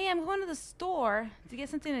 Hey, I'm going to the store to get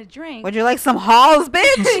something to drink. Would you like some Halls,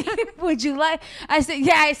 bitch? Would you like? I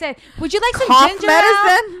said, would you like some cough ginger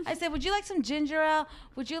medicine? Ale? I said, would you like some ginger ale?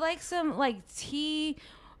 Would you like some like tea,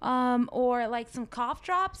 or like some cough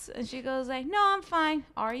drops? And she goes like, no, I'm fine.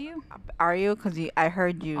 Are you? Are you? Because I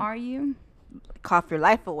heard you. Are you? Cough your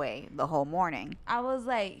life away the whole morning. I was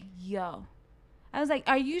like, yo. I was like,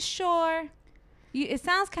 are you sure? It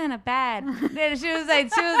sounds kind of bad. Then she was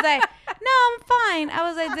like, no, I'm fine. I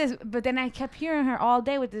was like this, but then I kept hearing her all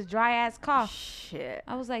day with this dry ass cough. Shit.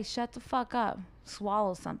 I was like, shut the fuck up.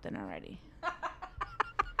 Swallow something already.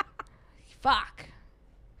 Fuck.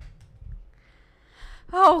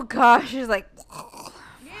 Oh gosh, she's like,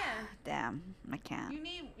 Yeah. damn, I can't.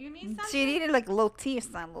 You need something. She needed like a little tea or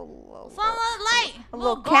something, little light. a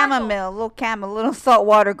little chamomile, a little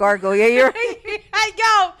saltwater gargle. Yeah, you're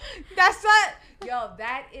Yo, that's what. Yo,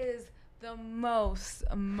 that is the most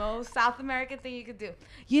South American thing you could do.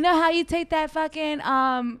 You know how you take that fucking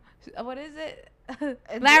what is it?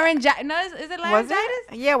 Laryngitis. No, is it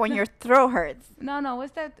laryngitis? Yeah, when your throat hurts. No,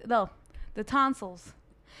 what's that? No, the tonsils.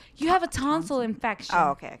 You have a tonsil infection. Oh,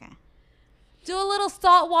 okay. Do a little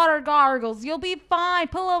saltwater gargles. You'll be fine.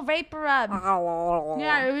 Put a little vapor up.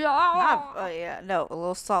 Yeah. No, a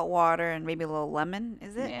little salt water and maybe a little lemon.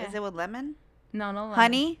 Is it? Yeah. Is it with lemon? No lemon.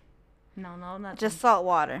 Honey? No, nothing. Just salt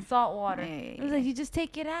water. Salt water. Yeah. It was like you just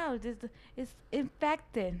take it out. It's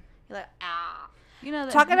infected. You're like, ah. You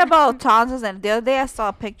know. Talking about tonsils, and the other day I saw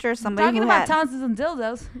a picture of somebody Talking who about had tonsils and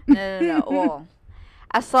dildos. No. Well,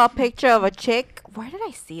 I saw a picture of a chick. Where did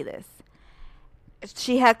I see this?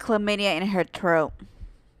 She had chlamydia in her throat.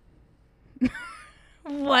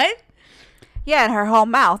 What? Yeah, in her whole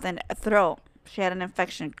mouth and throat. She had an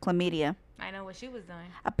infection, chlamydia. I know what she was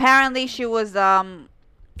doing. Apparently, she was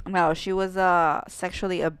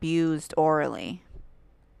sexually abused orally,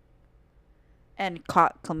 and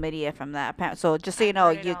caught chlamydia from that. So just so you know,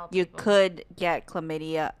 you could get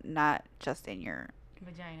chlamydia not just in your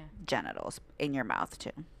vagina, genitals, in your mouth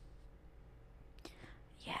too.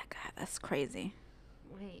 Yeah, God, that's crazy.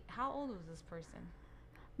 Wait, how old was this person?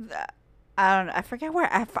 I don't know. I forget where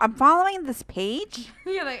I'm following this page.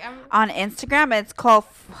 You're like, on Instagram. And it's called.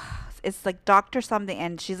 It's like Doctor something,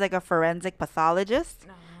 and she's like a forensic pathologist.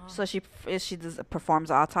 So she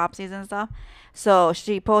performs autopsies and stuff. So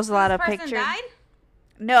she posts a lot of pictures. Died?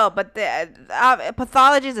 No, but the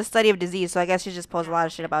pathology is a study of disease. So I guess she just posts a lot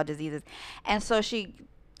of shit about diseases. And so she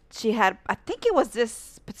had, I think it was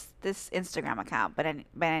this Instagram account, but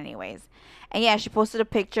anyways, and yeah, she posted a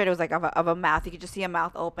picture. It was like of a mouth. You could just see a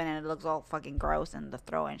mouth open, and it looks all fucking gross in the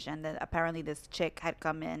throat and shit. And then apparently this chick had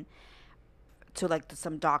come in to like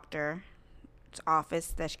some doctor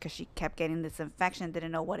office because she kept getting this infection,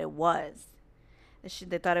 didn't know what it was.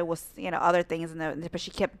 They thought it was other things, but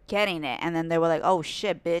she kept getting it, and then they were like, "Oh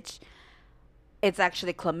shit, bitch, it's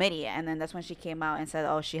actually chlamydia." And then that's when she came out and said,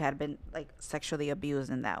 "Oh, she had been like sexually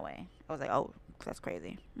abused in that way." I was like, "Oh, that's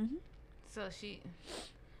crazy." Mm-hmm. So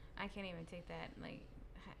I can't even take that. Like,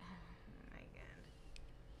 oh my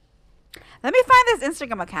God. Let me find this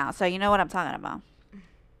Instagram account so you know what I'm talking about.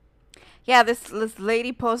 Yeah, this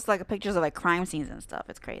lady posts like pictures of like crime scenes and stuff.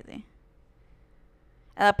 It's crazy.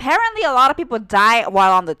 And apparently, a lot of people die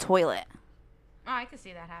while on the toilet. Oh, I can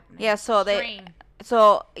see that happening. Yeah, so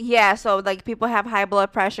like people have high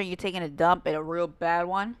blood pressure. You're taking a dump in a real bad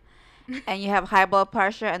one, and you have high blood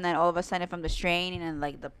pressure, and then all of a sudden from the straining and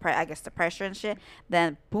like the pressure and shit,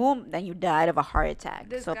 then boom, then you died of a heart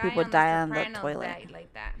attack. So people die on the toilet. Died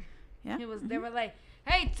like that. Yeah. They were like,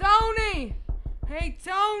 "Hey Tony,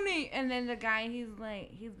 and then the guy he's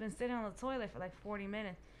been sitting on the toilet for like 40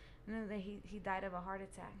 minutes, and then he died of a heart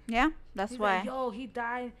attack. Yeah, that's why. Like, yo, he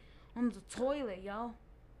died on the toilet, yo.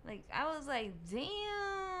 Like I was like,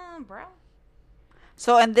 damn, bro.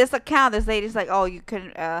 So in this account, this lady's like, oh, you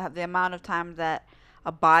couldn't have the amount of time that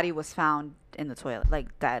a body was found in the toilet,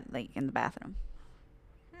 like that, like in the bathroom,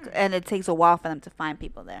 and it takes a while for them to find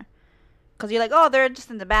people there, cause you're like, oh, they're just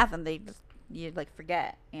in the bathroom, you like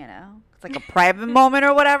forget, it's like a private moment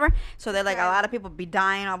or whatever. So they're like, a lot of people be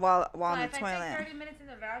dying while in the toilet. I take 30 minutes in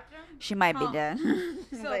the bathroom, she might be dead.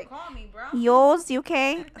 So like, call me, bro. Yours, you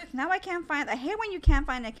okay? Now I can't find. I hate when you can't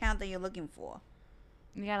find the account that you're looking for.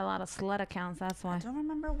 You got a lot of slut accounts, that's why. I don't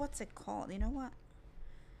remember what's it called. You know what?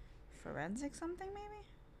 Forensic something maybe?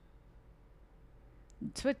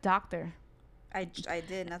 Twit doctor. I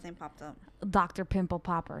did. Nothing popped up. Dr. Pimple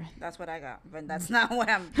Popper. That's what I got, but that's not what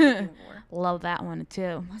I'm looking for. Love that one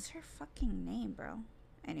too. What's her fucking name, bro?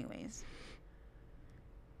 Anyways,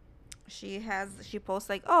 she posts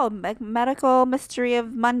like, oh, medical mystery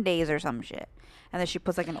of Mondays or some shit, and then she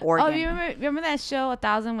puts like an organ. Oh, you remember that show,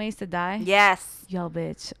 1,000 Ways to Die? Yes. Yo,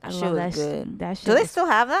 bitch, I love that that shit. That shit. Do they still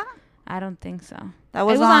have that? I don't think so. That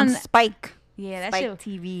was on Spike. Yeah, that Spike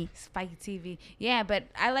shit. TV. Spike TV. Yeah, but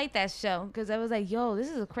I like that show because I was like, yo,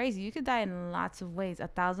 this is crazy. You could die in lots of ways.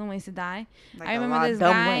 1,000 Ways to Die. Like I remember this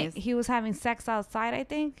guy. Ways. He was having sex outside, I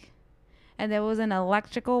think, and there was an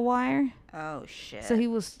electrical wire. Oh shit. So he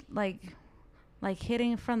was like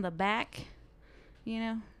hitting from the back,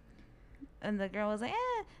 and the girl was like,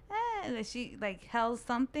 and then she like held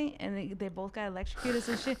something, and they both got electrocuted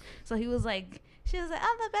and shit. So he was like, she was like,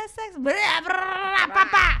 I'm the best sex.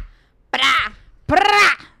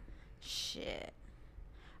 Shit.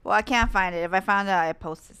 Well, I can't find it. If I found it, I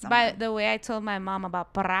posted something. By the way, I told my mom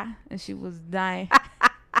about pra, and she was dying.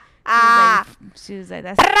 She was like,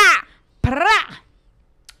 that's pra.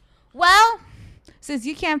 Well, since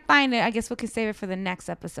you can't find it, I guess we can save it for the next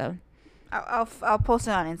episode. I'll post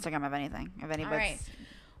it on Instagram if anything. If anybody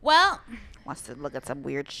wants to look at some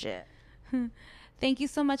weird shit. Thank you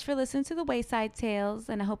so much for listening to the Wayside Tales,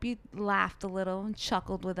 and I hope you laughed a little and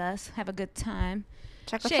chuckled with us. Have a good time.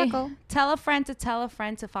 Chuckle. Tell a friend to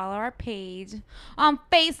follow our page on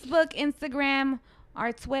Facebook, Instagram,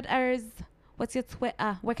 our Twitters. What's your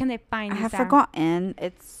Twitter? Where can they find you, I have Sarah? forgotten.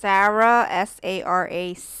 It's Sarah,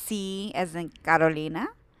 SARAC, as in Carolina.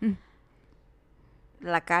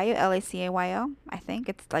 Lacayo, LACAYO. I think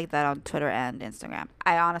it's like that on Twitter and Instagram.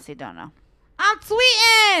 I honestly don't know. I'm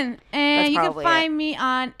tweeting. And That's you can probably find me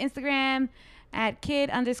on Instagram at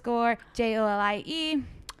kid_JOLIE.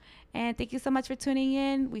 And thank you so much for tuning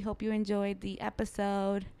in. We hope you enjoyed the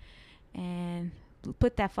episode. And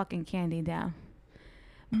put that fucking candy down.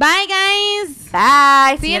 Bye, guys.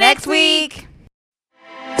 Bye. See you next week.